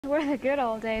Were the good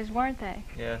old days, weren't they?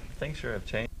 Yeah, things sure have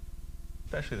changed,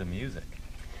 especially the music.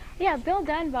 Yeah, Bill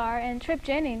Dunbar and Trip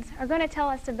Jennings are going to tell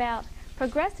us about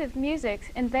progressive music's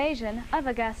invasion of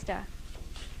Augusta.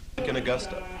 In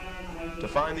Augusta. To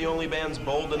find the only bands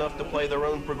bold enough to play their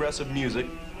own progressive music,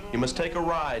 you must take a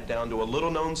ride down to a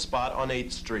little-known spot on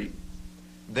 8th Street.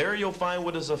 There you'll find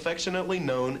what is affectionately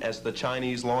known as the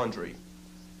Chinese Laundry.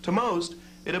 To most,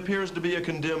 it appears to be a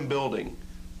condemned building,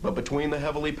 but between the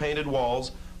heavily painted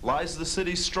walls lies the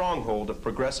city's stronghold of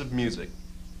progressive music.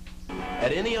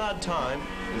 At any odd time,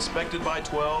 Inspected by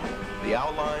 12, the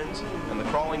Outlines, and the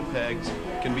Crawling Pegs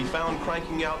can be found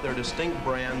cranking out their distinct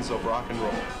brands of rock and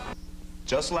roll.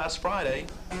 Just last Friday,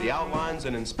 the Outlines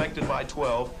and Inspected by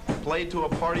 12 played to a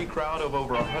party crowd of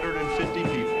over 150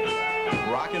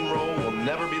 people. Rock and roll will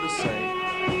never be the same.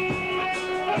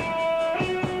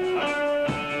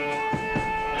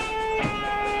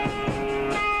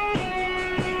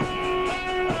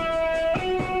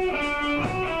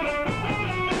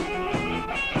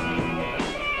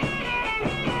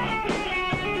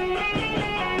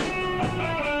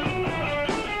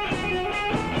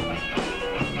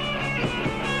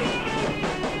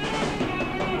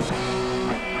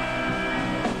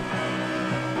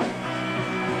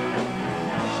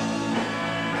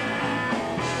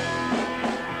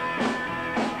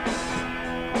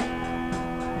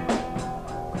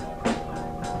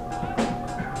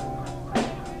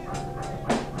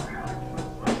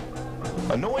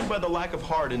 Annoyed by the lack of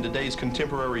heart in today's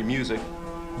contemporary music,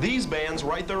 these bands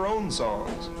write their own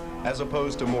songs, as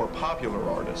opposed to more popular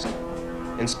artists.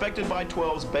 Inspected by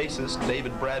 12's bassist,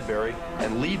 David Bradbury,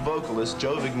 and lead vocalist,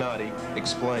 Joe Vignati,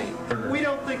 explain. We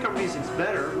don't think our music's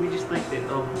better, we just think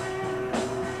that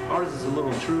ours is a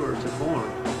little truer to form,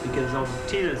 because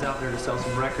Tina's out there to sell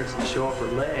some records to show off her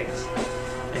legs,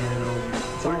 and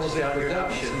we're just out here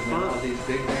having some fun. All these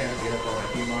big bands get up on a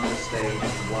humongous stage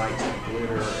with lights and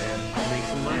glitter and make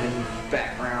some money. And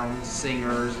background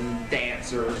singers and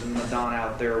dancers and Madonna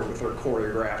out there with her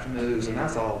choreographed moves, and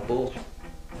that's all bullshit.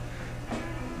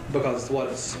 Because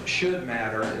what should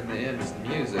matter in the end is the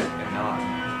music and not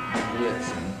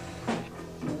glitz and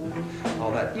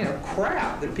all that, you know,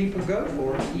 crap that people go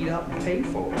for and eat up and pay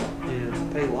for. Yeah.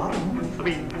 Pay a lot of money. I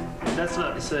mean, that's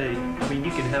not to say, I mean,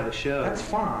 you can have a show. That's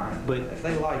fine, but if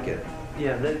they like it.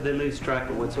 Yeah, they lose track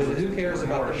of what's. But who cares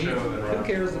about the music? Who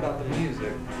cares about the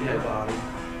music? Yeah. Nobody.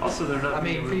 Also, they're not. I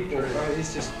mean, people.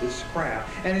 It's crap.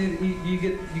 And you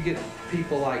get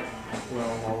people like, well,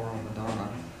 while we're on Madonna,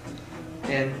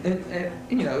 and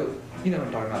you know what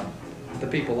I'm talking about. The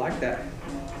people like that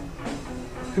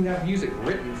who have music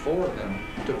written for them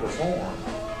to perform.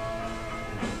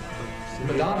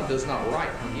 Madonna does not write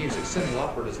her music. Cyndi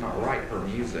Lauper does not write her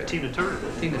music. Tina Turner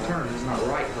does. Tina Turner does not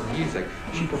write her music.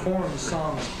 She performs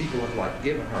songs people have like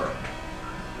given her,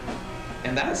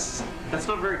 and that's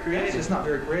not very creative. It's not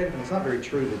very creative, and it's not very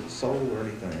true to the soul or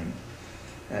anything.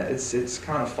 It's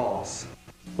kind of false.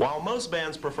 While most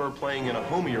bands prefer playing in a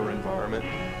homier environment,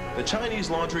 the Chinese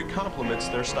Laundry complements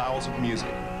their styles of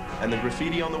music, and the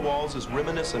graffiti on the walls is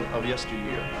reminiscent of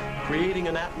yesteryear, creating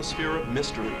an atmosphere of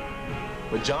mystery.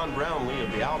 But John Brownlee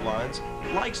of the Outlines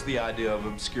likes the idea of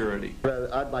obscurity.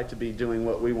 I'd like to be doing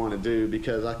what we want to do,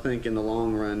 because I think in the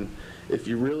long run, if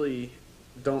you really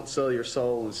don't sell your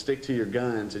soul and stick to your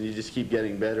guns and you just keep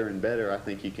getting better and better, I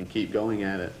think you can keep going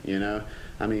at it, you know?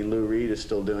 I mean, Lou Reed is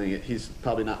still doing it. He's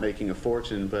probably not making a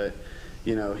fortune, but,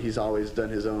 you know, he's always done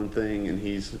his own thing and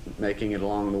he's making it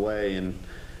along the way, and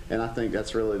I think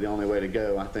that's really the only way to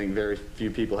go. I think very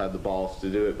few people have the balls to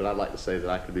do it, but I'd like to say that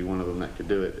I could be one of them that could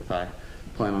do it if I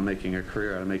plan on making a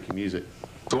career out of making music.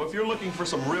 So if you're looking for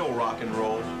some real rock and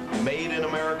roll, made in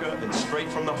America and straight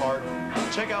from the heart,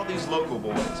 check out these local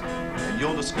boys, and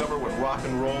you'll discover what rock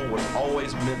and roll was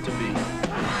always meant to be.